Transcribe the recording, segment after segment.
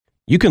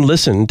You can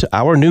listen to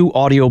our new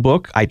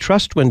audiobook, I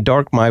Trust When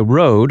Dark My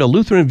Road, A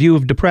Lutheran View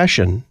of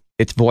Depression.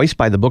 It's voiced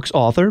by the book's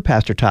author,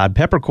 Pastor Todd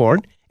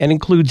Peppercorn, and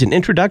includes an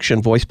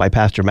introduction voiced by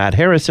Pastor Matt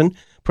Harrison,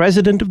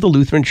 president of the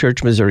Lutheran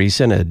Church Missouri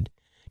Synod.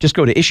 Just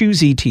go to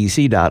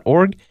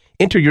issuesetc.org,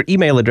 enter your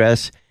email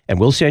address, and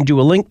we'll send you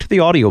a link to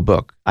the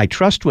audiobook, I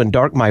Trust When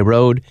Dark My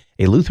Road,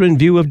 A Lutheran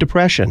View of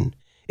Depression.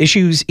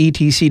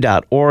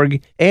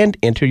 Issuesetc.org, and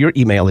enter your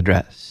email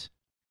address.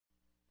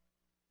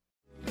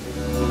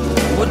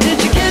 Well,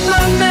 did you get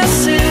my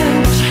message?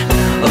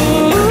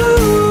 Ooh,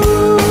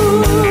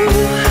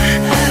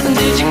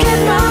 did you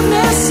get my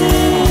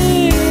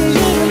message?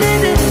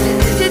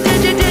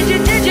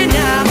 Did you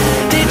now?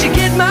 Did you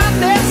get my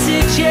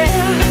message?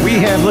 Yeah. We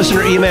have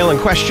listener email and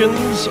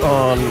questions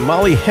on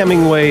Molly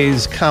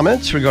Hemingway's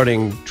comments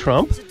regarding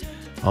Trump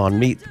on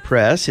Meet the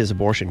Press, his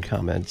abortion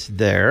comments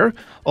there.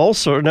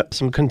 Also,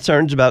 some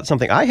concerns about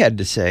something I had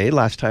to say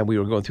last time we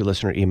were going through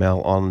listener email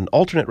on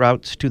alternate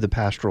routes to the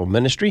pastoral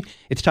ministry.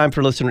 It's time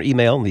for listener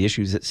email and the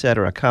Issues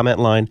Etc. comment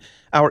line.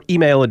 Our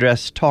email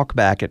address,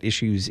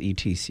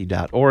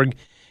 talkback@issuesetc.org,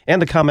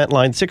 and the comment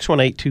line,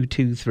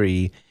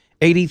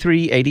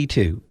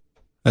 618-223-8382.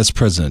 That's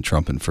President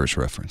Trump in first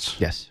reference.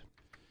 Yes.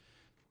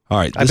 All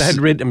right. I've had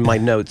written my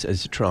notes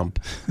as Trump,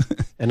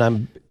 and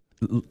I'm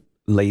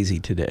lazy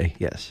today,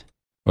 yes.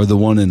 Or the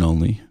one and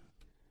only.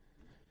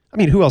 I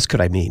mean, who else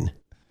could I mean?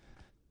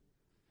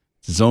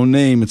 It's his own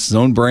name. It's his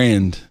own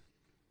brand.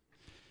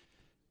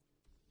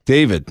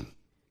 David,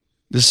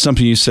 this is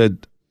something you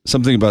said,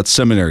 something about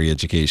seminary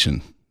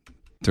education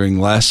during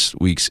last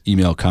week's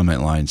email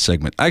comment line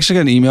segment. I actually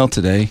got an email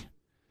today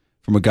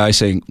from a guy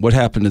saying, what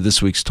happened to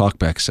this week's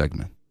Talkback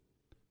segment?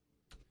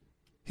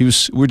 We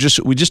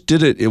just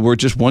did it. We're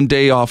just one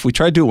day off. We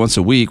try to do it once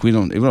a week. We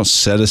don't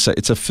set aside.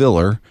 It's a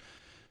filler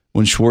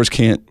when Schwartz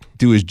can't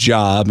do his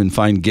job and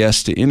find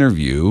guests to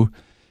interview.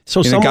 So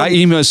a guy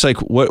emails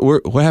like,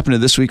 what happened to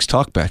this week's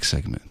Talkback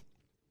segment?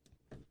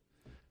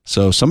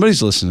 So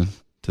somebody's listening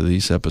to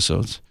these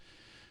episodes.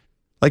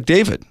 Like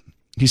David.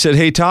 He said,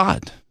 hey,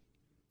 Todd,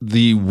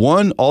 the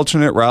one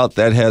alternate route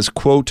that has,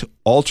 quote,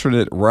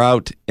 alternate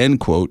route,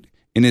 end quote,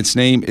 in its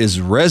name is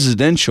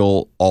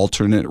residential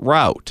alternate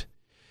route.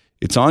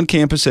 It's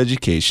on-campus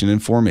education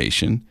and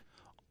formation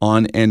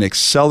on an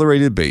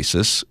accelerated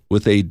basis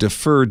with a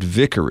deferred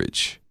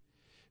vicarage.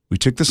 We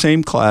took the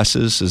same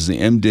classes as the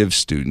MDiv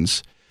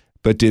students,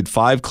 but did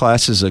 5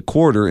 classes a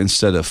quarter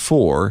instead of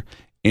 4,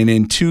 and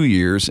in 2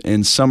 years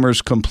and summers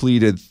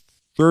completed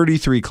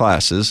 33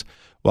 classes,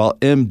 while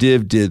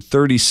MDiv did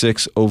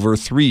 36 over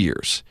 3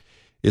 years.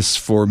 It's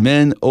for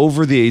men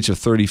over the age of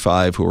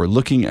 35 who are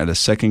looking at a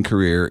second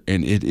career,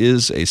 and it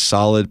is a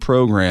solid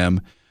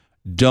program.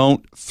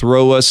 Don't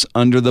throw us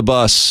under the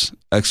bus, !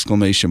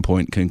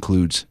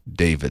 Concludes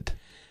David.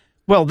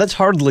 Well, that's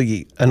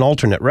hardly an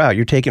alternate route.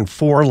 You're taking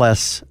 4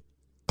 less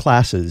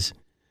classes.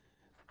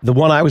 The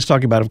one I was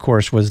talking about, of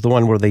course, was the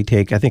one where they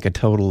take, I think, a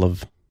total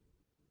of,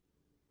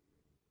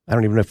 I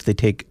don't even know if they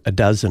take a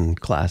dozen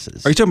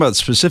classes. Are you talking about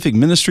specific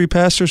ministry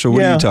pastors, or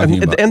what are you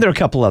talking about? And there are a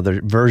couple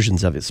other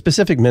versions of it.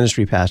 Specific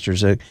ministry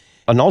pastors, an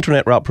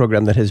alternate route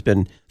program that has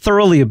been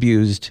thoroughly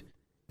abused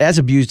as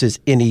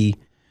any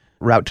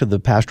route to the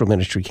pastoral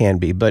ministry can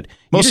be, but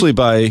mostly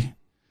by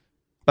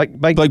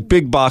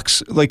big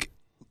box, like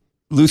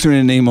Lutheran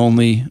in name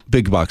only,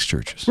 big box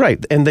churches,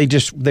 right? And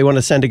they want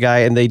to send a guy,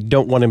 and they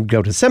don't want him to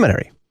go to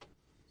seminary,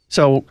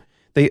 so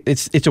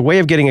it's a way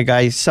of getting a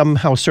guy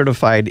somehow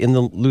certified in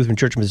the Lutheran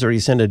Church Missouri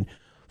Synod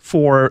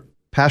for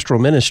pastoral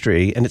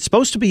ministry, and it's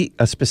supposed to be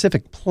a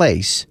specific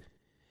place,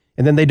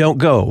 and then they don't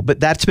go.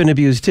 But that's been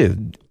abused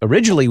too.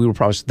 Originally, we were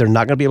promised they're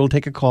not going to be able to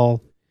take a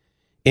call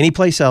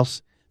anyplace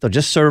else. They'll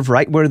just serve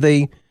right where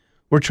they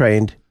were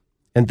trained.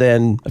 And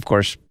then, of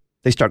course,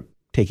 they start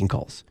taking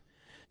calls.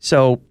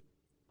 So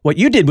what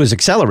you did was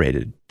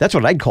accelerated. That's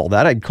what I'd call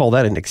that. I'd call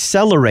that an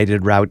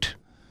accelerated route,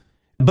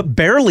 but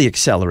barely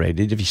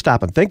accelerated if you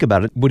stop and think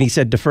about it. When he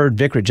said deferred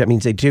vicarage, that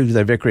means they do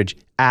their vicarage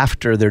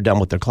after they're done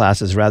with their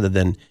classes rather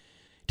than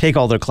take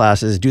all their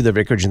classes, do their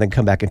vicarage, and then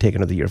come back and take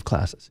another year of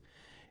classes.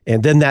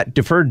 And then that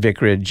deferred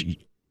vicarage,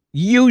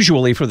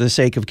 usually for the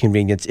sake of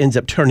convenience, ends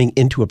up turning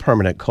into a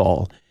permanent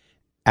call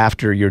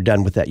after you're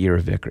done with that year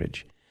of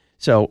vicarage.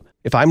 So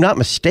if I'm not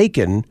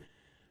mistaken,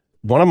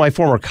 one of my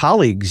former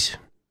colleagues,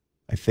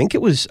 I don't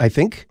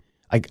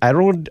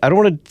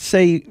want to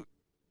say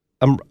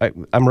I'm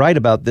right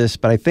about this,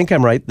 but I think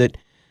I'm right that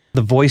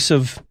the voice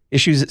of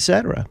Issues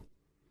Etc.,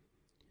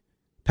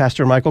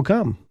 Pastor Michael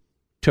Cumm,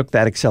 took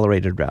that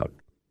accelerated route.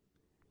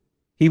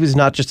 He was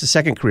not just a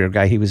second career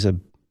guy, he was a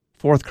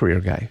 4th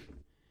career guy.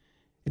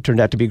 It turned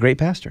out to be a great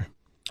pastor.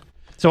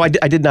 So I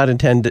did not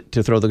intend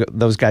to throw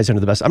those guys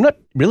under the bus. I'm not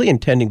really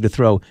intending to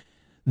throw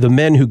the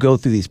men who go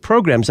through these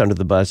programs under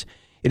the bus.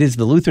 It is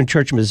the Lutheran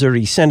Church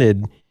Missouri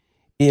Synod,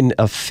 in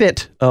a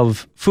fit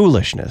of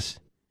foolishness,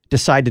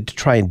 decided to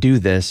try and do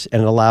this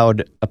and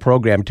allowed a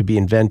program to be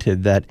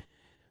invented that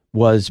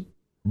was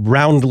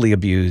roundly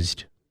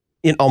abused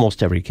in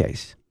almost every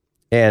case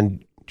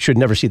and should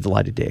never see the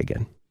light of day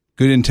again.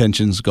 Good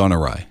intentions gone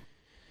awry.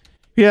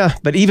 Yeah,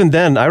 but even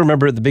then, I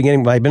remember at the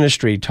beginning of my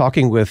ministry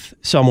talking with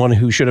someone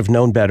who should have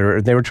known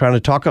better. They were trying to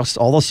talk us,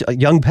 all those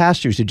young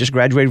pastors who just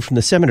graduated from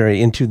the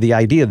seminary, into the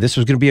idea this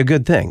was going to be a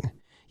good thing.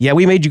 Yeah,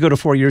 we made you go to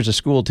 4 years of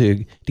school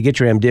to get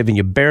your MDiv, and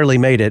you barely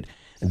made it.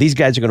 And these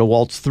guys are going to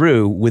waltz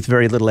through with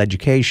very little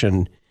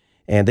education.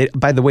 And they,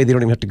 by the way, they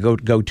don't even have to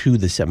go to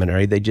the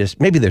seminary. They just,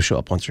 maybe they'll show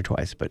up once or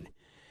twice. But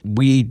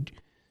we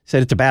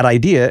said it's a bad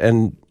idea.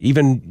 And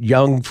even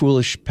young,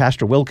 foolish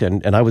Pastor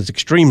Wilkin, and I was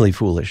extremely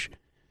foolish,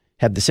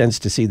 had the sense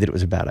to see that it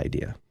was a bad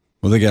idea.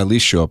 Well, they got to at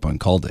least show up on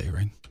call day,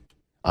 right?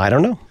 I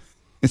don't know.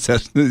 Is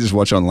that, they just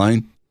watch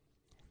online?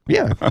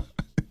 Yeah.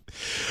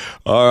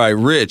 All right,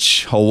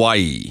 Rich,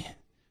 Hawaii.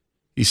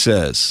 He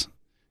says,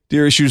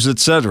 Dear Issues,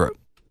 etc.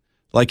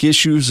 Like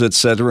Issues,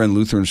 etc. and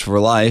Lutherans for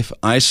Life,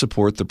 I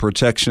support the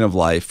protection of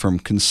life from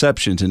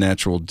conception to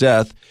natural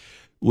death,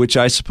 which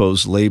I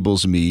suppose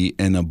labels me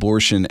an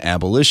abortion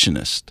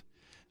abolitionist.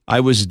 I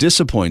was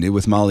disappointed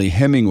with Molly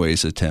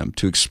Hemingway's attempt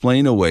to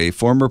explain away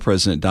former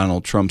President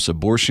Donald Trump's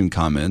abortion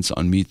comments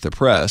on Meet the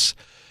Press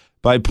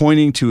by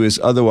pointing to his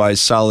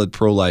otherwise solid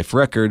pro-life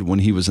record when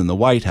he was in the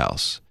White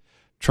House.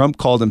 Trump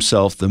called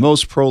himself the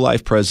most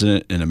pro-life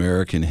president in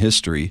American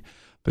history,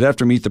 but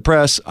after Meet the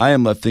Press, I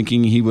am left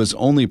thinking he was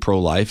only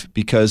pro-life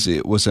because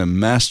it was a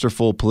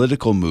masterful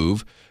political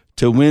move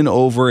to win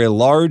over a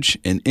large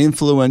and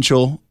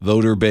influential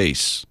voter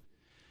base.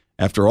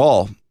 After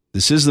all,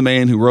 this is the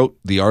man who wrote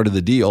The Art of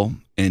the Deal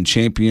and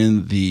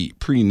championed the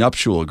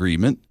prenuptial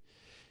agreement.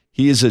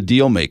 He is a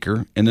deal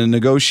maker and a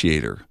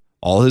negotiator.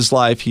 All his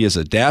life, he has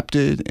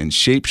adapted and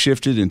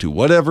shape-shifted into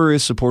whatever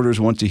his supporters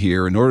want to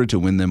hear in order to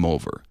win them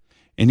over.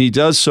 And he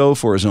does so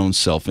for his own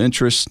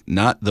self-interest,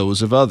 not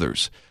those of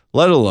others,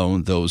 let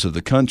alone those of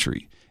the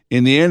country.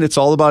 In the end, it's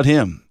all about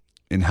him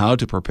and how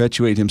to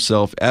perpetuate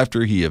himself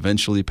after he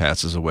eventually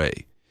passes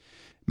away.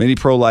 Many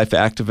pro-life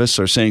activists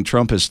are saying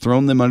Trump has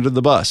thrown them under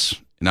the bus,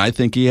 and I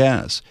think he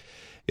has.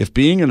 If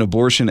being an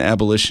abortion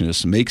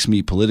abolitionist makes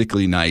me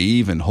politically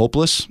naive and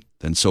hopeless,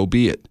 then so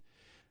be it.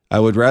 I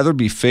would rather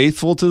be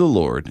faithful to the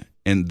Lord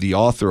and the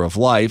author of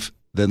life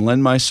than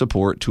lend my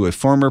support to a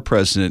former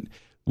president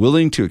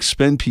willing to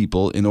expend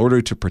people in order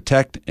to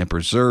protect and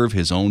preserve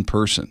his own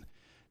person.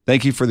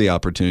 Thank you for the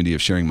opportunity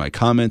of sharing my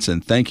comments,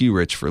 and thank you,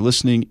 Rich, for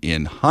listening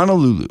in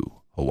Honolulu,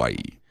 Hawaii.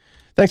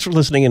 Thanks for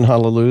listening in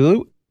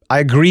Honolulu. I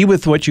agree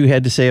with what you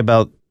had to say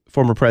about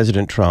former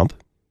President Trump.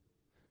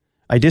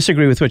 I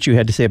disagree with what you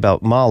had to say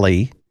about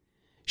Molly.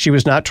 She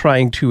was not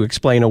trying to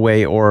explain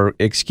away or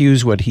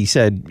excuse what he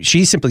said.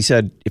 She simply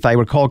said, if I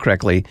recall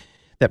correctly,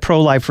 that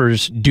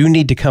pro-lifers do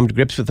need to come to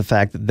grips with the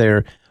fact that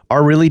there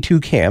are really two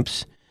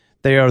camps.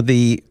 They are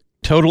the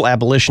total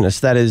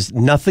abolitionists, that is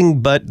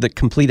nothing but the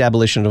complete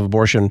abolition of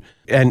abortion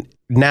and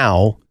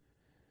now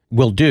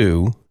will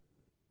do.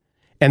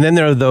 And then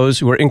there are those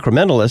who are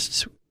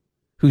incrementalists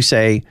who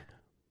say,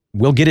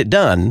 we'll get it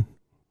done.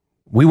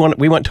 We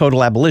want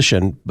total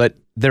abolition, but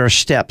there are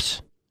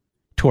steps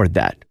toward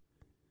that,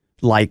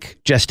 like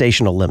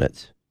gestational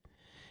limits.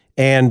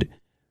 And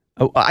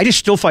I just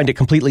still find it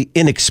completely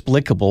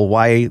inexplicable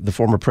why the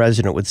former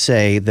president would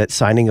say that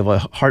signing of a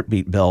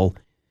heartbeat bill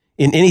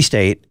in any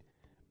state,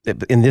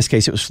 in this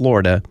case it was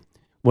Florida,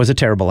 was a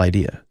terrible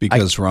idea.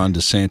 Because Ron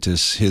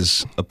DeSantis,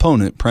 his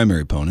opponent,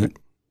 primary opponent,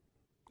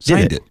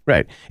 signed it.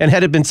 Right. And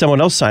had it been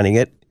someone else signing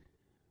it,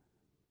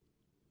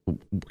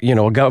 you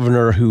know, a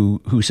governor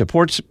who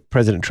supports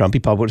President Trump, he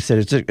probably would have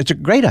said it's a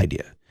great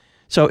idea.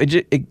 So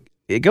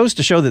it goes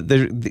to show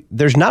that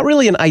there's not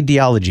really an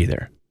ideology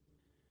there.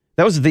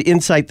 That was the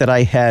insight that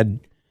I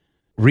had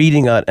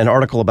reading an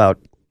article about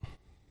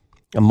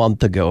a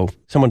month ago.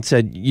 Someone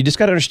said, you just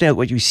got to understand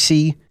what you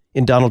see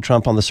in Donald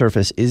Trump on the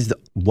surface is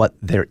what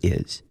there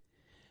is.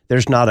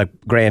 There's not a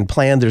grand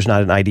plan. There's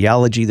not an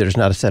ideology. There's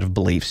not a set of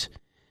beliefs.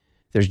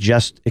 There's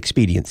just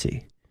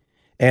expediency.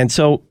 And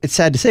so it's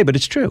sad to say, but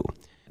it's true.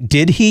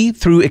 Did he,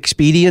 through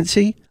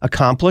expediency,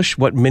 accomplish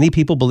what many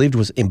people believed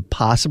was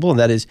impossible, and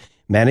that is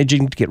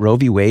managing to get Roe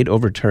v. Wade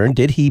overturned?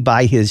 Did he,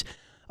 by his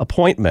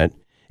appointment,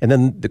 and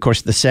then, of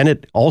course, the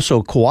Senate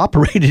also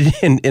cooperated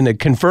in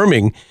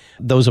confirming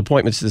those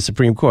appointments to the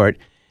Supreme Court,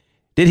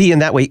 did he in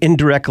that way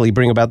indirectly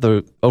bring about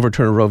the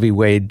overturn of Roe v.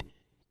 Wade?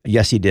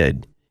 Yes, he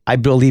did. I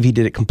believe he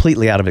did it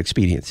completely out of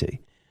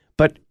expediency,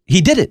 but he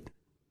did it.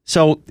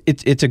 So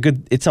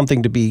it's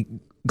something to be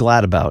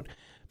glad about.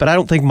 But I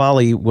don't think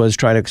Molly was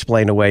trying to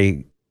explain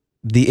away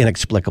the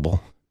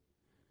inexplicable.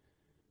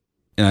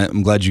 And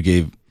I'm glad you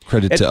gave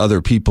credit to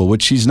other people,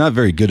 which she's not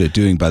very good at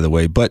doing, by the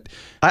way.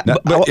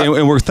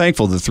 And we're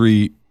thankful the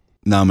three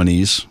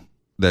nominees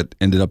that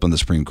ended up on the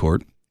Supreme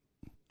Court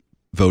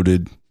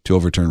voted to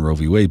overturn Roe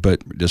v. Wade.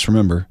 But just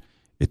remember,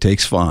 it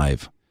takes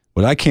 5.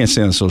 What I can't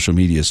say on social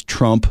media is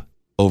Trump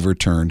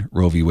overturned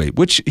Roe v. Wade,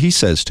 which he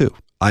says too.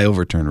 I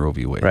overturned Roe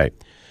v. Wade. Right.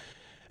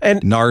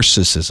 And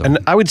narcissism. And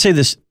I would say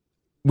this,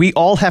 we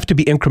all have to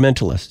be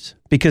incrementalists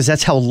because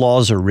that's how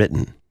laws are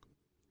written.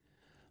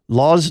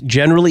 Laws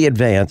generally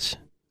advance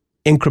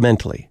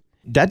incrementally.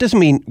 That doesn't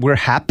mean we're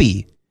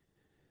happy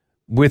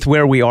with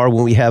where we are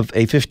when we have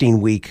a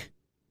 15-week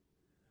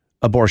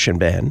abortion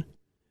ban.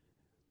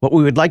 What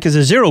we would like is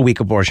a 0-week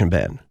abortion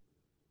ban.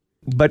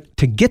 But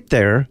to get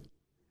there,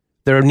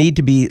 there need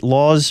to be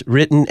laws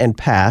written and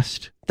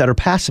passed that are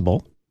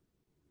passable,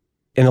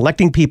 and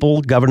electing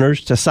people,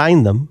 governors, to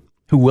sign them,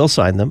 who will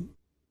sign them.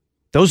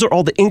 Those are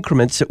all the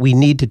increments that we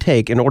need to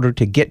take in order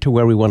to get to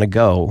where we want to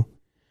go,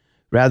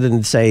 rather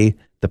than say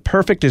the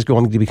perfect is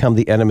going to become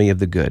the enemy of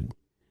the good.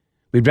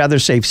 We'd rather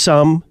save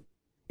some.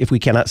 If we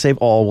cannot save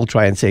all, we'll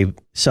try and save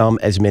some,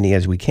 as many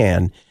as we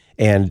can,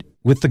 and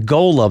with the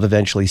goal of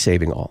eventually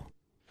saving all.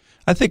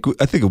 I think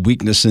a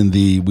weakness in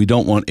we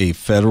don't want a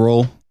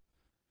federal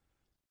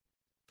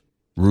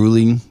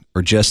ruling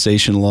or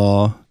gestation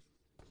law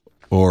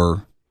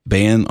or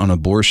ban on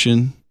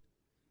abortion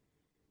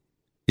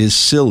is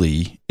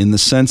silly in the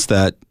sense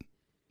that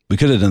we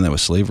could have done that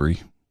with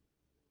slavery.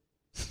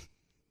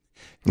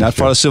 Not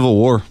fought a civil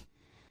war.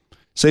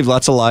 Saved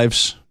lots of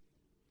lives.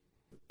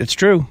 It's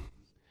true.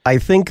 I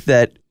think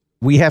that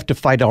we have to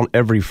fight on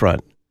every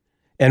front.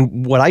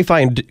 And what I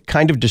find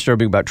kind of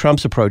disturbing about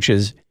Trump's approach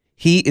is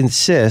he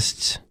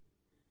insists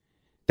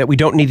that we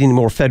don't need any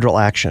more federal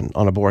action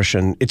on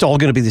abortion. It's all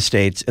going to be the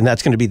states, and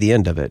that's going to be the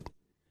end of it.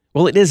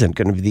 Well, it isn't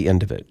going to be the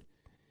end of it.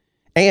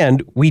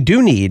 And we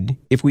do need,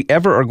 if we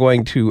ever are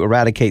going to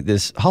eradicate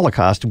this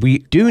Holocaust, we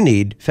do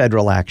need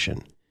federal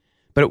action.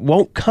 But it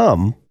won't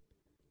come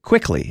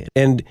quickly.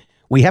 And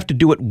we have to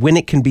do it when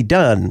it can be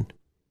done.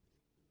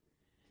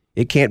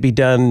 It can't be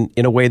done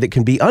in a way that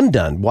can be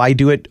undone. Why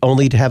do it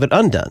only to have it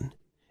undone?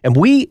 And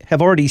we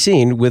have already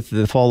seen with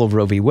the fall of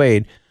Roe v.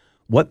 Wade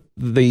what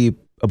the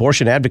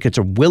abortion advocates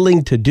are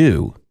willing to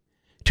do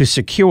to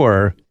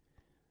secure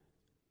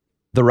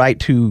the right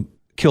to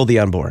kill the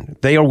unborn.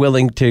 They are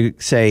willing to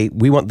say,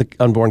 we want the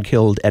unborn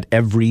killed at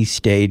every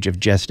stage of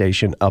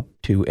gestation up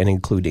to and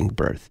including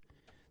birth.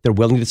 They're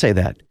willing to say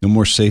that. No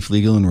more safe,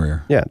 legal, and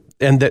rare. Yeah.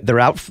 And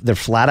they're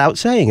flat out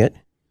saying it.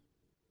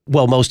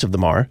 Well, most of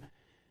them are.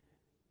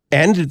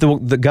 And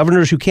the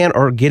governors who can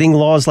are getting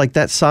laws like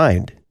that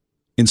signed.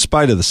 In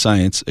spite of the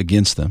science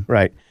against them.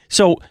 Right.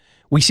 So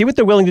we see what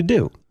they're willing to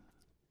do.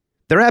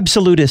 They're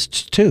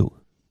absolutists too.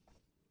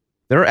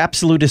 There are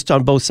absolutists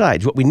on both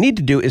sides. What we need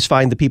to do is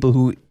find the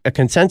people a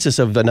consensus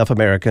of enough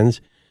Americans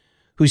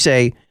who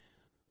say,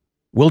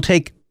 we'll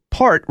take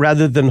part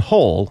rather than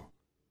whole.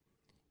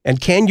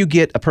 And can you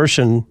get a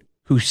person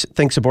who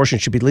thinks abortion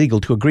should be legal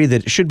to agree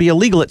that it should be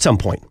illegal at some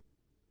point?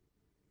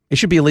 It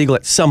should be illegal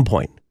at some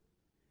point.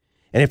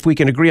 And if we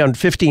can agree on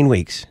 15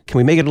 weeks, can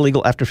we make it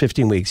illegal after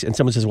 15 weeks? And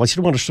someone says, well, I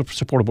still want to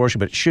support abortion,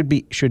 but it should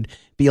be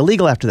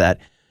illegal after that.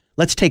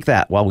 Let's take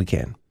that while we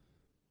can.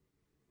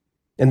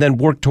 And then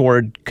work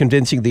toward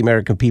convincing the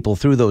American people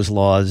through those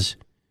laws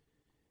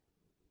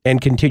and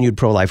continued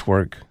pro-life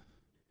work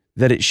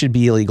that it should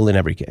be illegal in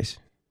every case.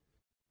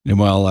 And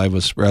while I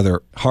was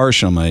rather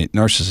harsh on my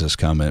narcissist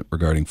comment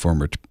regarding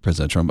former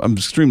President Trump, I'm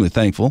extremely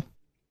thankful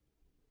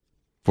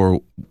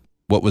for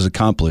what was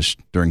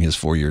accomplished during his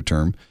 4-year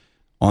term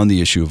on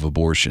the issue of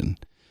abortion.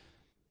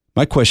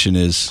 My question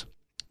is,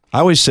 I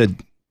always said,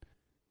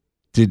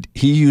 did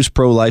he use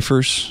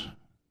pro-lifers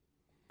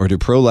or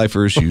did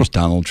pro-lifers use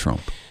Donald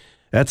Trump?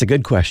 That's a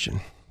good question.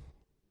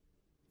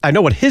 I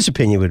know what his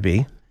opinion would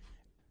be,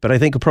 but I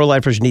think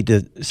pro-lifers need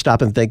to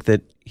stop and think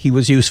that he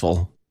was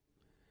useful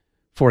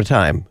for a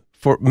time,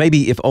 for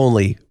maybe if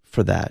only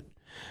for that.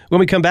 When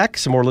we come back,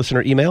 some more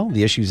listener email,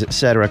 the Issues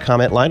Etc.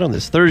 comment line on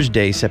this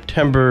Thursday,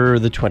 September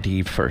the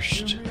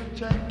 21st.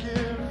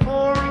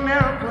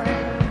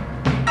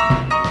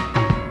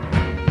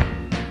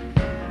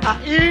 I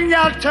ain't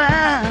got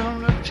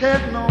time to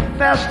take no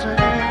fasting.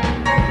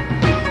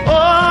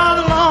 All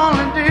the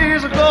lonely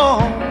days are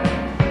gone.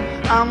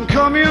 I'm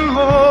coming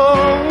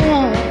home.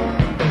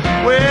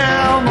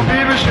 Well, my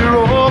baby, she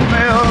wrote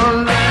me a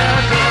letter.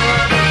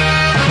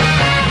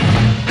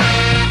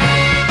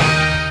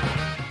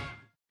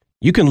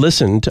 You can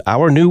listen to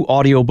our new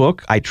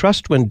audiobook, I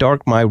Trust When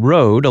Dark My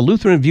Road, A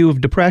Lutheran View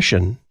of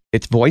Depression.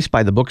 It's voiced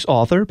by the book's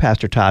author,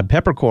 Pastor Todd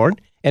Peppercorn,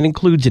 and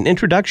includes an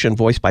introduction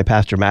voiced by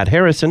Pastor Matt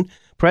Harrison,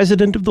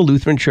 president of the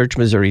Lutheran Church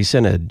Missouri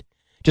Synod.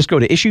 Just go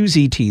to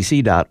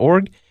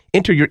issuesetc.org,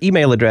 enter your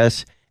email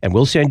address, and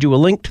we'll send you a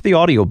link to the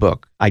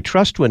audiobook, I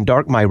Trust When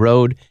Dark My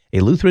Road,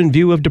 A Lutheran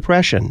View of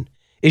Depression.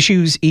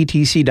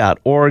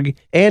 Issuesetc.org,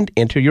 and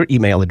enter your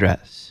email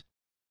address.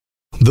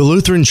 The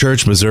Lutheran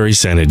Church Missouri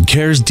Synod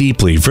cares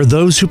deeply for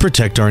those who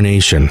protect our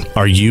nation.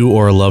 Are you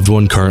or a loved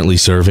one currently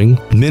serving?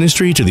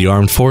 Ministry to the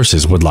Armed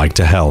Forces would like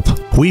to help.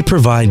 We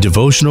provide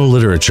devotional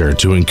literature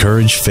to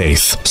encourage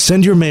faith.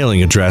 Send your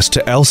mailing address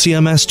to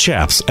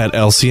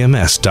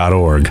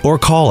lcmschaps@lcms.org or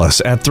call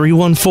us at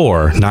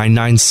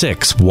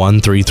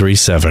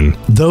 314-996-1337.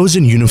 Those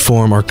in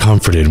uniform are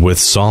comforted with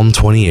Psalm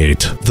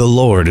 28. The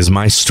Lord is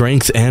my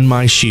strength and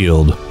my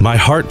shield. My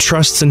heart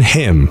trusts in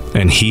Him,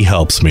 and He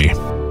helps me.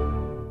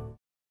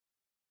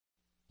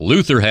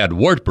 Luther had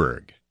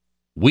Wartburg.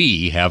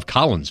 We have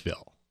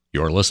Collinsville.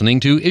 You're listening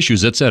to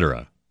Issues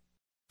Etc.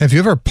 Have you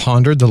ever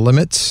pondered the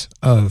limits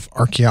of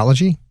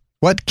archaeology?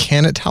 What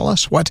can it tell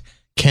us? What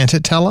can't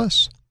it tell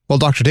us? Well,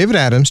 Dr. David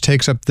Adams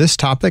takes up this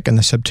topic in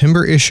the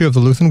September issue of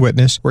the Lutheran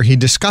Witness, where he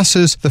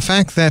discusses the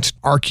fact that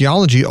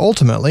archaeology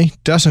ultimately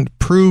doesn't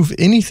prove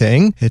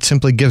anything. It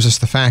simply gives us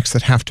the facts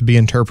that have to be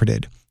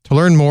interpreted. To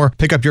learn more,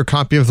 pick up your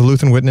copy of the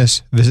Lutheran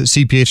Witness, visit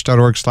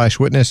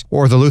cph.org/witness,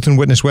 or the Lutheran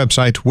Witness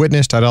website,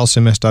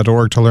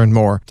 witness.lcms.org to learn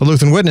more. The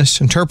Lutheran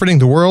Witness, interpreting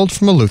the world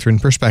from a Lutheran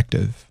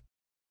perspective.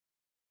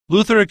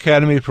 Luther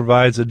Academy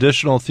provides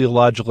additional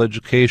theological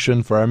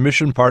education for our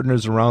mission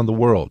partners around the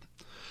world,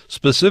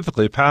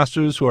 specifically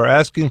pastors who are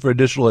asking for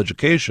additional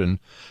education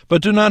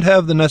but do not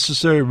have the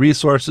necessary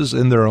resources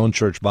in their own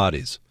church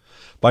bodies.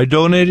 By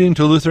donating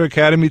to Luther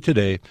Academy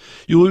today,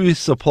 you will be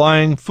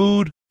supplying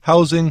food,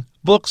 housing,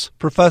 books,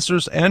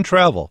 professors, and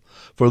travel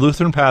for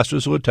Lutheran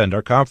pastors who attend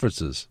our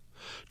conferences.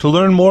 To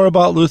learn more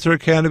about Luther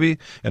Academy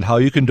and how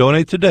you can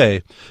donate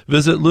today,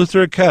 visit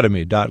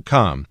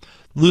lutheracademy.com.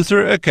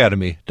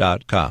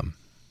 lutheracademy.com.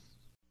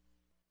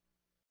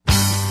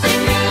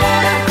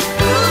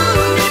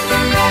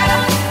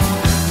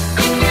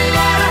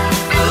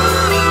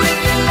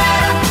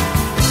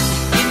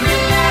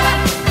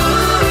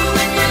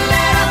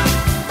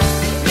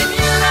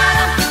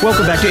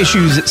 Welcome back to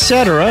Issues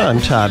Etc. I'm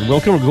Todd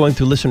Wilken. We're going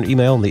through listener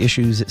email on the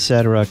Issues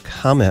Etc.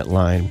 comment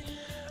line.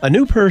 A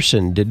new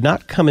person did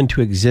not come into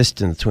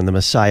existence when the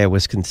Messiah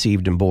was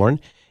conceived and born.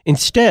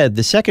 Instead,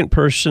 the second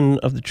person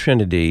of the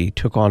Trinity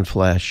took on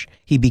flesh.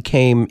 He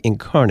became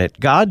incarnate.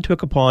 God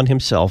took upon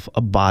himself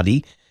a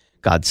body.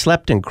 God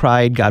slept and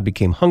cried. God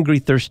became hungry,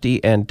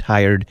 thirsty, and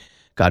tired.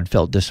 God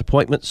felt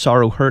disappointment,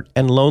 sorrow, hurt,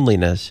 and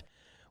loneliness.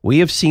 We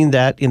have seen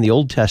that in the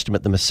Old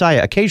Testament. The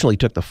Messiah occasionally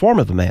took the form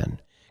of a man.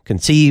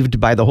 Conceived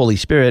by the Holy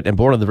Spirit and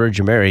born of the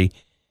Virgin Mary,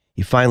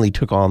 he finally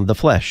took on the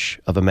flesh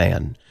of a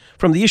man.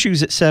 From the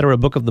Issues Etc.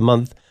 Book of the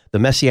Month, The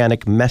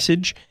Messianic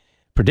Message,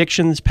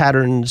 Predictions,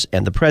 Patterns,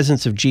 and the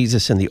Presence of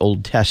Jesus in the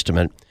Old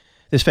Testament.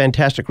 This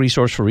fantastic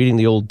resource for reading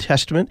the Old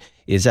Testament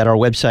is at our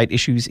website,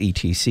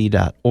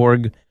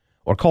 issuesetc.org,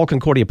 or call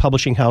Concordia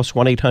Publishing House,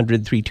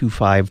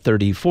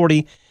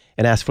 1-800-325-3040,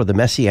 and ask for the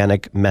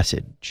Messianic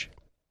Message.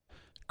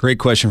 Great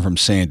question from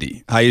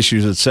Sandy. Hi,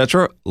 Issues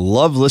Etc.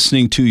 Love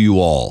listening to you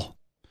all.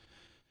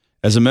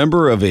 As a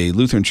member of a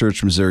Lutheran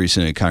Church Missouri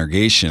Synod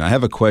congregation, I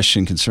have a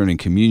question concerning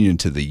communion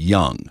to the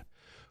young.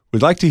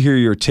 We'd like to hear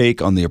your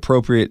take on the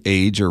appropriate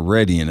age or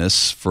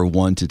readiness for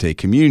one to take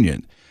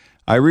communion.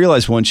 I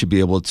realize one should be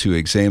able to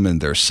examine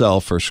their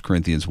self, 1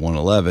 Corinthians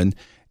 1:11,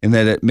 and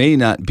that it may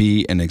not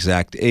be an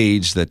exact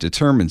age that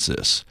determines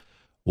this.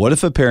 What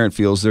if a parent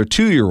feels their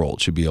 2-year-old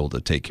should be able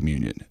to take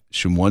communion?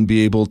 Should one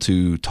be able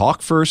to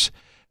talk first?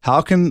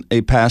 How can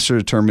a pastor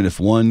determine if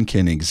one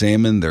can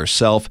examine their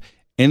self?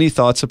 Any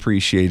thoughts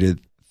appreciated?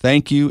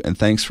 Thank you, and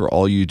thanks for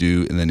all you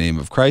do in the name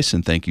of Christ.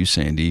 And thank you,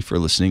 Sandy, for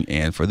listening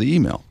and for the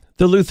email.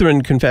 The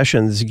Lutheran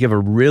Confessions give a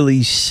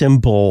really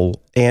simple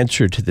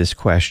answer to this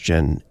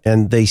question,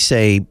 and they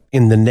say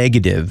in the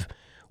negative,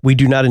 we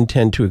do not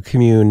intend to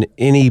commune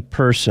any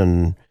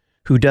person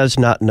who does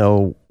not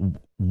know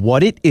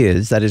what it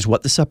is, that is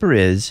what the supper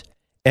is,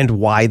 and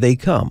why they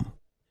come.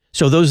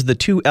 So those are the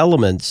two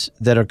elements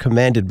that are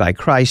commanded by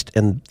Christ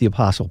and the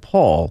Apostle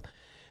Paul,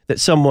 that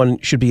someone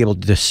should be able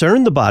to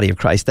discern the body of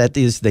Christ, that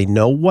is, they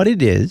know what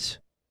it is,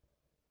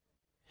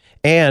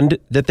 and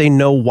that they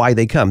know why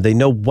they come. They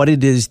know what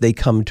it is they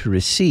come to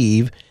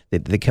receive,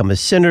 that they come as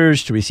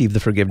sinners to receive the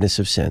forgiveness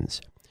of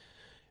sins.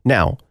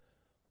 Now,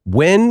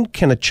 when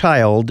can a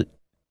child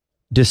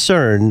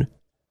discern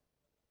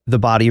the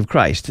body of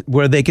Christ,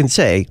 where they can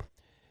say,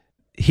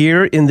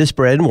 here in this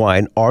bread and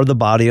wine are the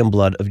body and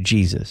blood of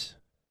Jesus?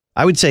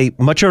 I would say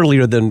much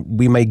earlier than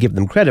we may give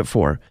them credit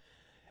for.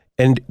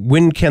 And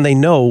when can they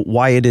know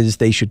why it is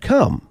they should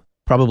come?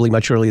 Probably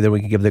much earlier than we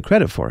can give them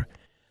credit for.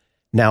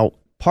 Now,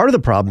 part of the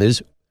problem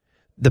is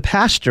the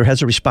pastor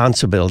has a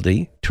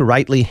responsibility to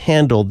rightly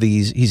handle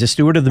these. He's a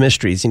steward of the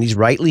mysteries, and he's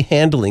rightly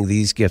handling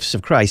these gifts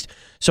of Christ.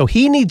 So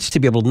he needs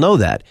to be able to know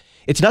that.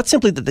 It's not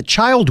simply that the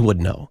child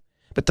would know,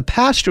 but the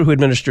pastor who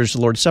administers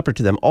the Lord's Supper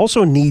to them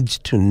also needs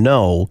to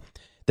know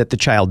that the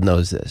child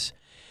knows this.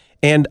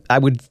 And I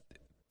would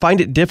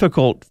find it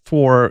difficult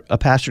for a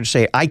pastor to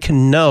say, I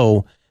can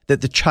know that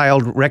the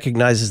child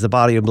recognizes the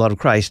body and blood of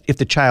Christ if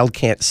the child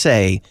can't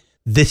say,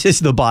 this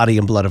is the body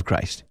and blood of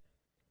Christ.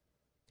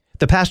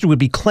 The pastor would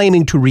be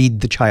claiming to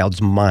read the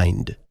child's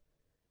mind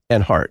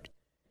and heart.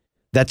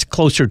 That's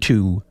closer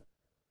to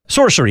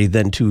sorcery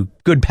than to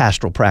good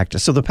pastoral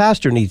practice. So the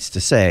pastor needs to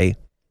say,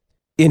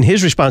 in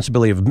his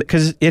responsibility,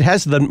 because it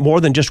has more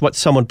than just what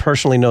someone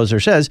personally knows or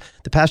says,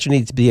 the pastor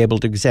needs to be able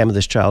to examine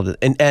this child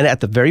and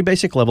at the very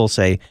basic level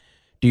say,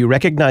 do you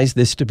recognize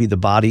this to be the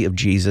body of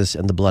Jesus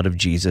and the blood of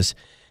Jesus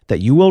that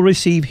you will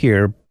receive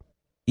here,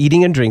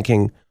 eating and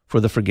drinking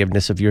for the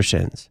forgiveness of your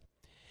sins?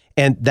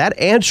 And that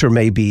answer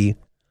may be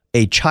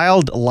a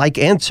childlike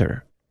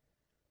answer,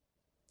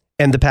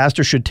 and the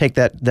pastor should take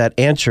that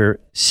answer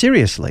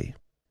seriously.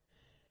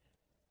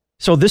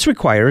 So this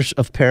requires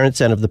of parents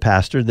and of the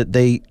pastor that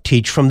they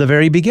teach from the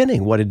very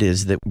beginning what it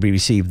is that we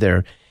receive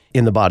there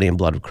in the body and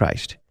blood of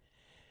Christ.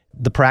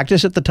 The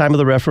practice at the time of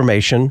the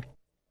Reformation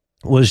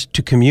was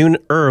to commune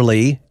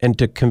early and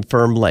to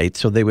confirm late.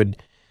 So they would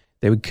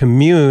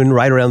commune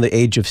right around the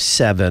age of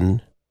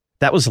 7.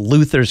 That was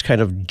Luther's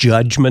kind of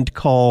judgment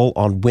call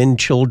on when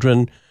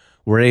children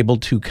were able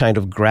to kind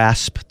of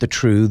grasp the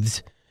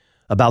truths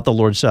about the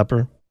Lord's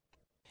Supper.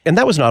 And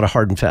that was not a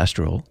hard and fast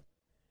rule.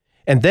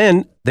 And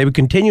then they would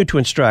continue to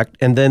instruct,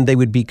 and then they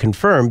would be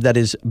confirmed, that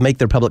is, make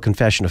their public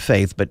confession of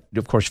faith. But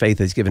of course,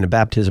 faith is given in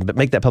baptism, but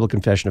make that public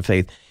confession of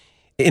faith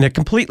in a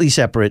completely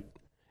separate,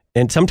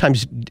 and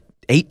sometimes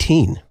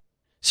 18.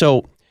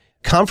 So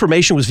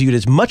confirmation was viewed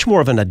as much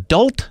more of an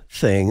adult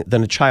thing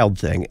than a child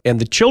thing, and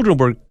the children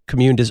were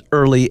communed as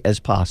early as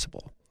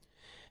possible.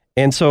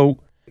 And so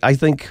I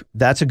think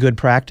that's a good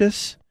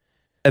practice.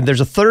 And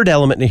there's a third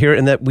element in here,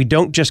 in that we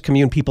don't just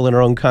commune people in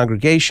our own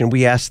congregation.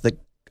 We ask that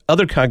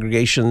other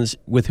congregations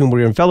with whom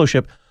we're in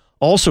fellowship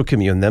also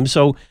commune them.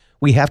 So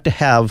we have to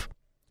have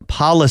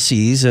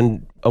policies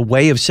and a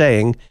way of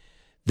saying,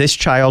 this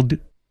child,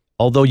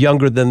 although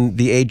younger than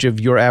the age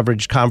of your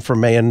average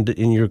confirmand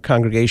in your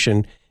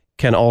congregation,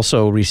 can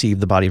also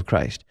receive the body of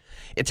Christ.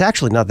 It's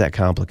actually not that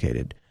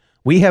complicated.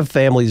 We have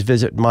families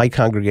visit my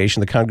congregation,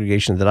 the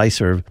congregation that I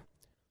serve,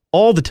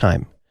 all the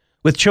time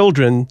with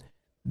children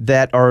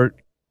that are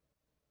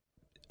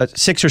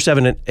 6 or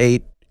 7 and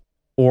 8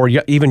 or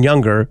even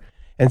younger,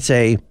 and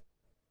say,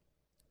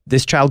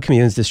 this child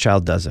communes, this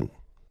child doesn't.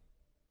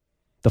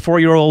 The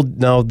 4-year-old,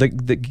 no,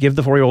 give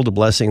the 4-year-old a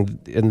blessing,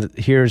 and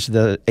here's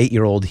the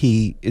 8-year-old,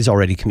 he is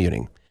already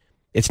communing.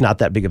 It's not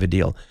that big of a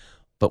deal.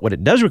 But what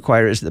it does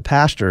require is the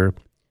pastor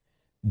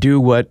do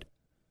what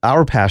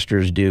our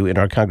pastors do in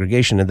our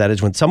congregation, and that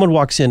is when someone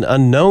walks in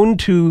unknown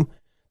to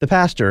the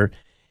pastor,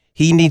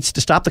 he needs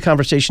to stop the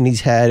conversation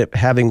he's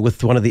having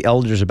with one of the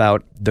elders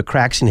about the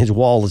cracks in his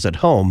walls at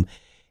home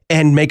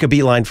and make a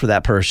beeline for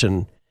that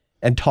person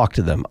and talk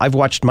to them. I've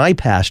watched my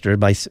pastor,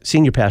 my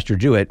senior pastor,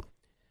 do it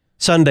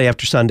Sunday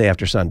after Sunday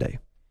after Sunday.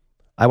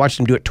 I watched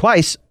him do it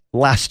twice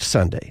last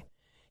Sunday.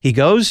 He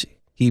goes,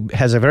 he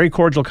has a very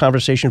cordial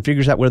conversation,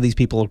 figures out where these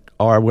people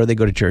are, where they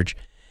go to church.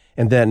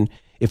 And then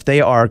if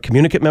they are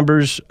communicant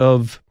members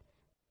of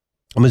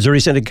a Missouri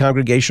Synod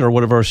congregation or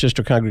one of our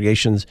sister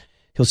congregations,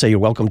 he'll say, you're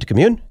welcome to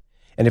commune.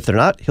 And if they're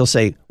not, he'll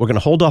say, we're going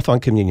to hold off on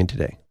communion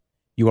today.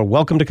 You are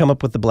welcome to come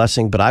up with the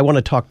blessing, but I want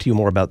to talk to you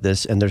more about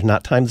this, and there's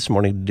not time this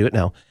morning to do it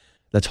now.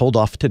 Let's hold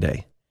off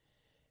today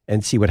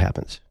and see what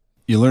happens.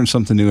 You learn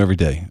something new every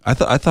day. I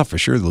thought for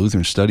sure the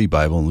Lutheran Study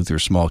Bible and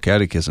Luther's Small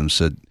Catechism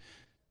said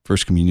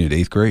First Communion at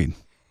 8th grade.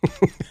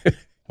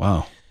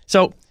 Wow.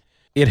 So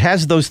it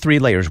has those 3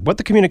 layers. What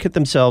the communicant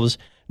themselves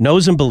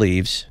knows and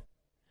believes,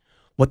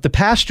 what the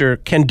pastor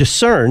can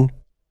discern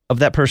of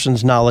that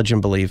person's knowledge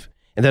and belief,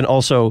 and then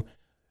also,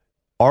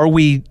 are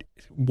we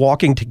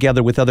walking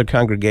together with other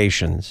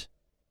congregations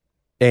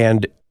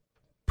and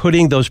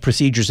putting those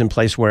procedures in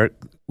place where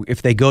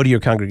if they go to your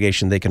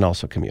congregation, they can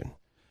also commune.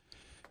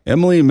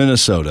 Emily in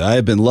Minnesota. I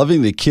have been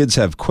loving the Kids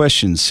Have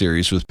Questions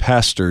series with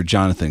Pastor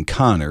Jonathan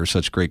Connor.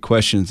 Such great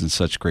questions and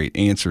such great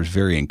answers.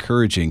 Very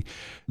encouraging.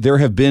 There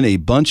have been a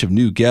bunch of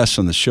new guests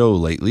on the show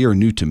lately, or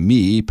new to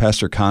me.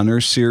 Pastor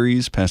Connor's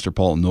series, Pastor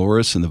Paul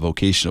Norris and the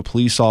vocational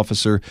police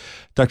officer,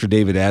 Dr.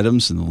 David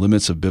Adams and the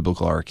limits of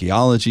biblical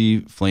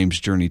archaeology, Flame's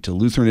journey to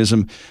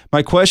Lutheranism.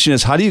 My question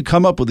is, how do you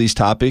come up with these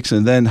topics?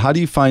 And then how do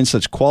you find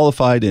such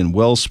qualified and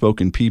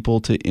well-spoken people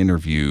to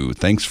interview?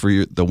 Thanks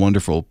for the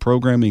wonderful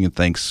programming, and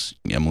thanks,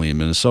 Emily in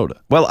Minnesota.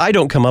 Well, I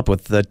don't come up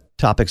with the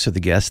topics of the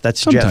guests.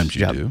 That's Sometimes Jeff's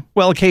you job. do.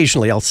 Well,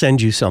 occasionally I'll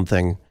send you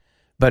something,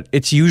 but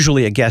it's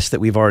usually a guest that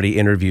we've already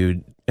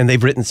interviewed and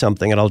they've written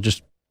something and I'll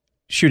just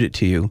shoot it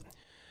to you.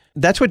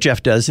 That's what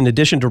Jeff does in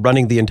addition to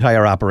running the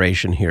entire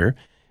operation here.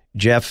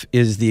 Jeff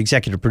is the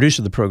executive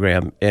producer of the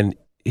program, and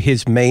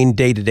his main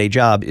day-to-day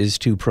job is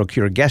to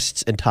procure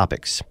guests and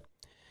topics.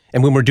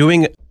 And when we're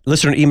doing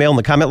listener email in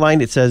the comment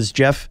line, it says,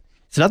 Jeff,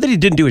 it's not that he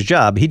didn't do his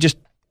job. He just,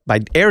 by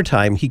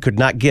airtime, he could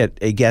not get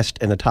a guest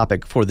and a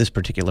topic for this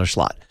particular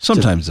slot.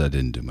 Sometimes I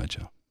didn't do my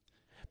job.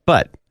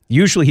 But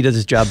usually he does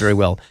his job very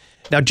well.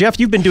 Now, Jeff,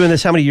 you've been doing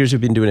this. How many years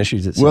have you been doing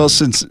Issues at 7? Well,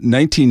 since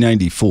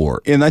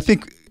 1994. And I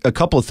think a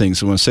couple of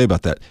things I want to say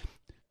about that.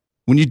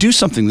 When you do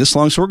something this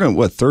long, so we're going,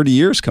 30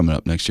 years coming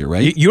up next year,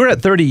 right? You're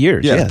at 30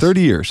 years. Yeah, yes.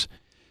 30 years.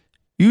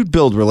 You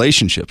build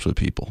relationships with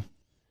people.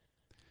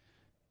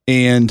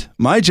 And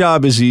my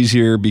job is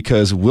easier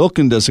because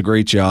Wilkin does a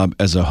great job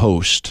as a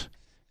host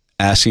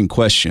asking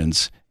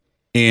questions.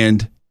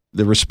 And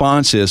the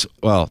response is,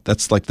 well,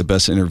 that's like the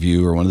best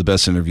interview or one of the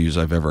best interviews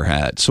I've ever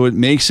had. So it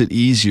makes it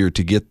easier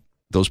to get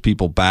those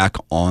people back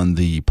on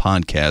the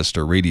podcast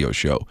or radio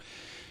show.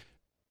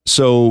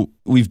 So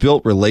we've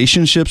built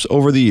relationships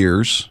over the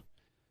years,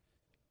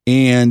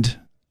 and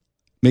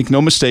make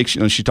no mistakes,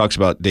 she talks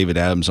about David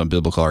Adams on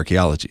biblical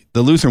archaeology.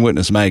 The Lutheran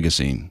Witness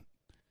magazine,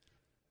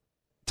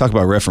 talk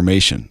about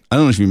Reformation. I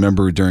don't know if you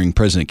remember during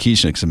President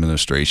Kieschnick's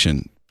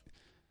administration,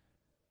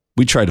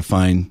 we tried to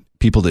find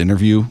people to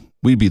interview.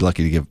 We'd be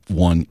lucky to give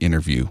one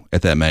interview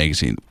at that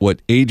magazine.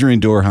 What Adrian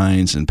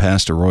Dorhines and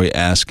Pastor Roy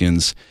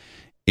Askins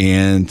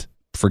and,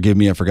 forgive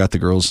me, I forgot the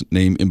girl's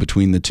name in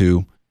between the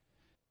two,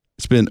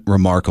 It's been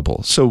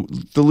remarkable. So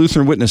the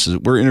Lutheran Witnesses,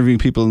 we're interviewing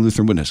people in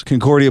Lutheran Witness.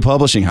 Concordia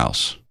Publishing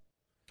House.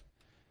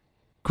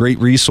 Great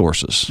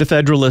resources. The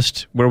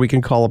Federalist, where we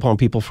can call upon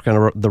people for kind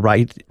of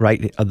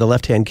the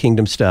left-hand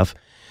kingdom stuff.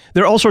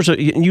 There are all sorts of,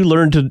 you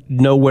learn to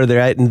know where they're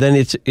at, and then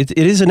it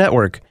is a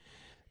network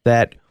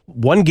that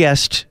one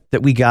guest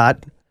that we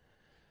got,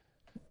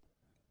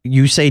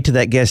 you say to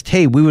that guest,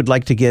 hey, we would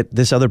like to get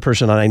this other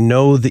person on. I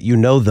know that you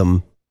know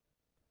them.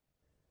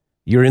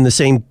 You're in the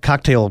same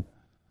cocktail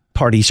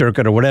party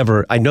circuit or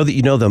whatever. I know that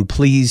you know them.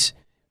 Please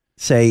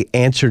say,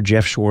 answer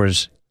Jeff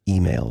Shore's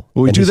email.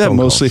 Well, we do that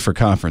mostly for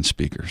conference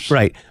speakers.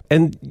 Right.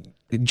 And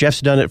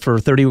Jeff's done it for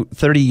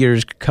 30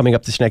 years coming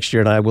up this next year,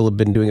 and I will have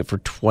been doing it for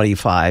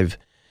 25.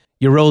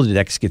 Your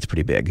Rolodex gets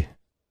pretty big.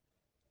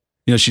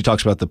 You know, she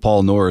talks about the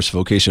Paul Norris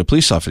vocational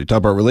police officer. Talk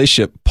about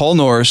relationship. Paul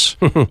Norris,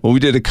 when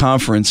we did a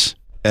conference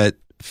at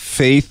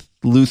Faith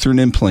Lutheran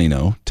in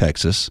Plano,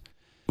 Texas,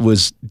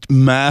 was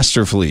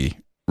masterfully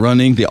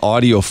running the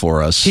audio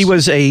for us. He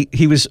was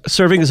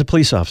serving as a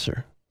police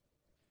officer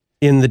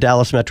in the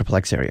Dallas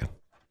Metroplex area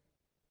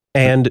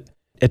and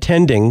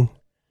attending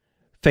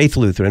Faith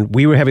Lutheran.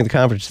 We were having the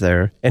conference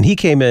there, and he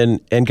came in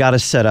and got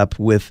us set up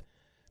with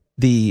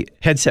the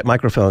headset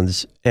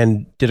microphones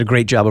and did a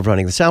great job of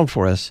running the sound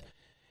for us,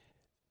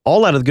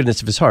 all out of the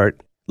goodness of his heart.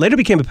 Later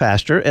became a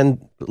pastor,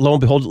 and lo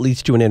and behold, it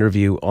leads to an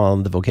interview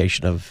on the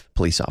vocation of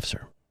police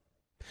officer.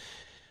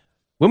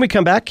 When we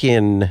come back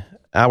in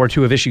hour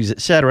 2 of Issues,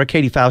 Etc.,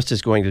 Katie Faust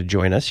is going to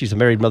join us. She's a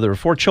married mother of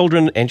 4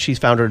 children, and she's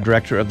founder and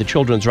director of the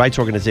children's rights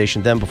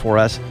organization Them Before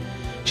Us.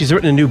 She's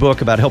written a new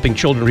book about helping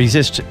children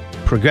resist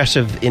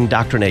progressive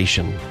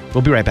indoctrination.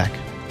 We'll be right back.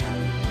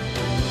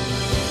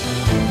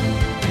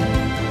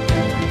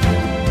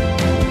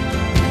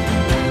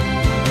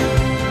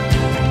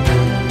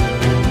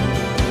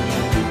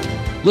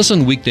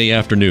 Listen weekday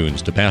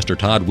afternoons to Pastor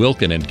Todd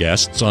Wilken and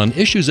guests on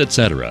Issues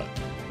Etc.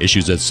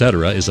 Issues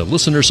Etc. is a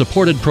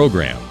listener-supported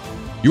program.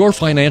 Your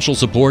financial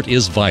support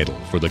is vital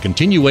for the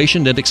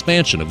continuation and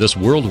expansion of this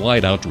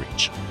worldwide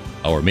outreach.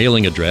 Our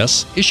mailing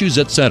address, Issues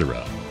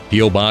Etc.,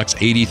 P.O. Box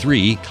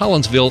 83,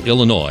 Collinsville,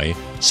 Illinois,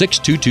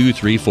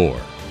 62234.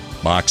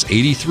 Box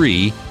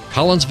 83,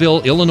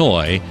 Collinsville,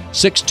 Illinois,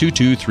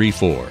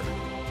 62234.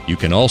 You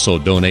can also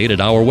donate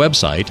at our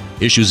website,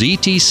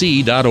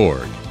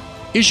 issuesetc.org.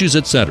 Issues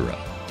Etc.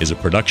 is a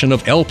production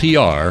of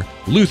LPR,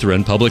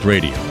 Lutheran Public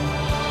Radio.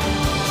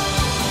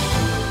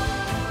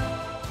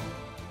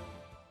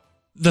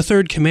 The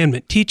third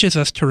commandment teaches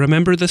us to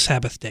remember the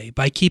Sabbath day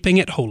by keeping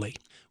it holy.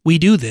 We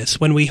do this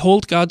when we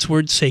hold God's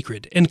word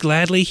sacred and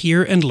gladly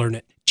hear and learn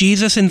it.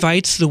 Jesus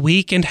invites the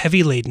weak and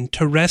heavy laden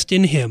to rest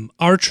in Him,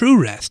 our true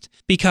rest,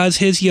 because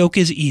His yoke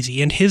is easy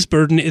and His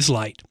burden is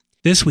light.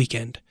 This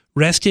weekend,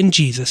 rest in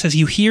Jesus as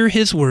you hear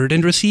His word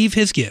and receive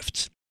His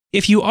gifts.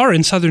 If you are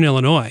in Southern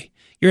Illinois,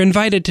 you're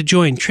invited to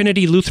join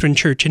Trinity Lutheran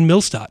Church in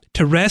Millstadt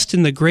to rest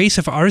in the grace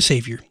of our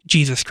Savior,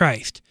 Jesus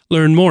Christ.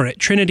 Learn more at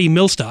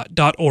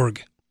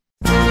trinitymillstadt.org.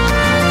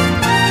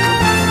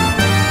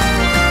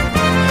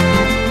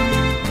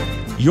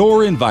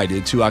 You're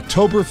invited to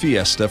October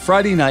Fiesta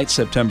Friday night,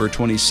 September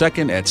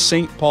 22nd at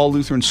St. Paul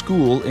Lutheran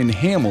School in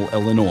Hamel,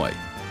 Illinois.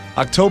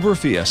 October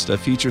Fiesta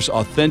features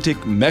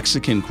authentic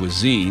Mexican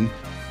cuisine,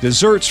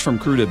 desserts from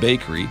Cruda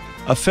Bakery,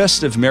 a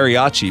festive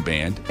mariachi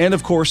band, and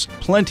of course,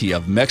 plenty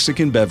of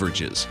Mexican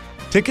beverages.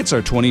 Tickets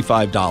are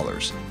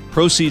 $25.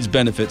 Proceeds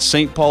benefit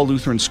St. Paul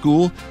Lutheran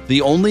School,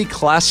 the only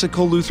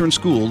classical Lutheran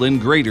school in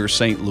Greater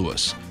St.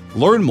 Louis.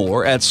 Learn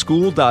more at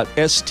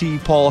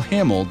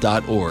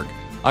school.stpaulhamel.org.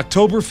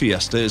 October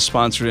Fiesta is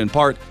sponsored in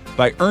part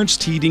by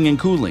Ernst Heating and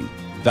Cooling,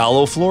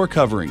 Vallow Floor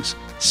Coverings,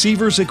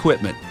 Seavers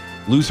Equipment,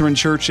 Lutheran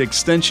Church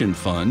Extension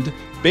Fund,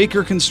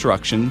 Baker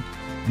Construction,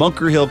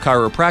 Bunker Hill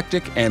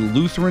Chiropractic, and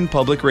Lutheran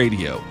Public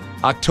Radio.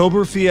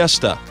 October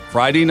Fiesta,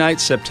 Friday night,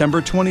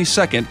 September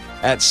 22nd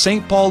at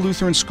St. Paul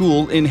Lutheran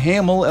School in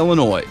Hamel,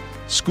 Illinois.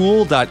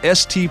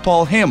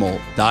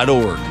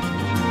 School.stpaulhamel.org.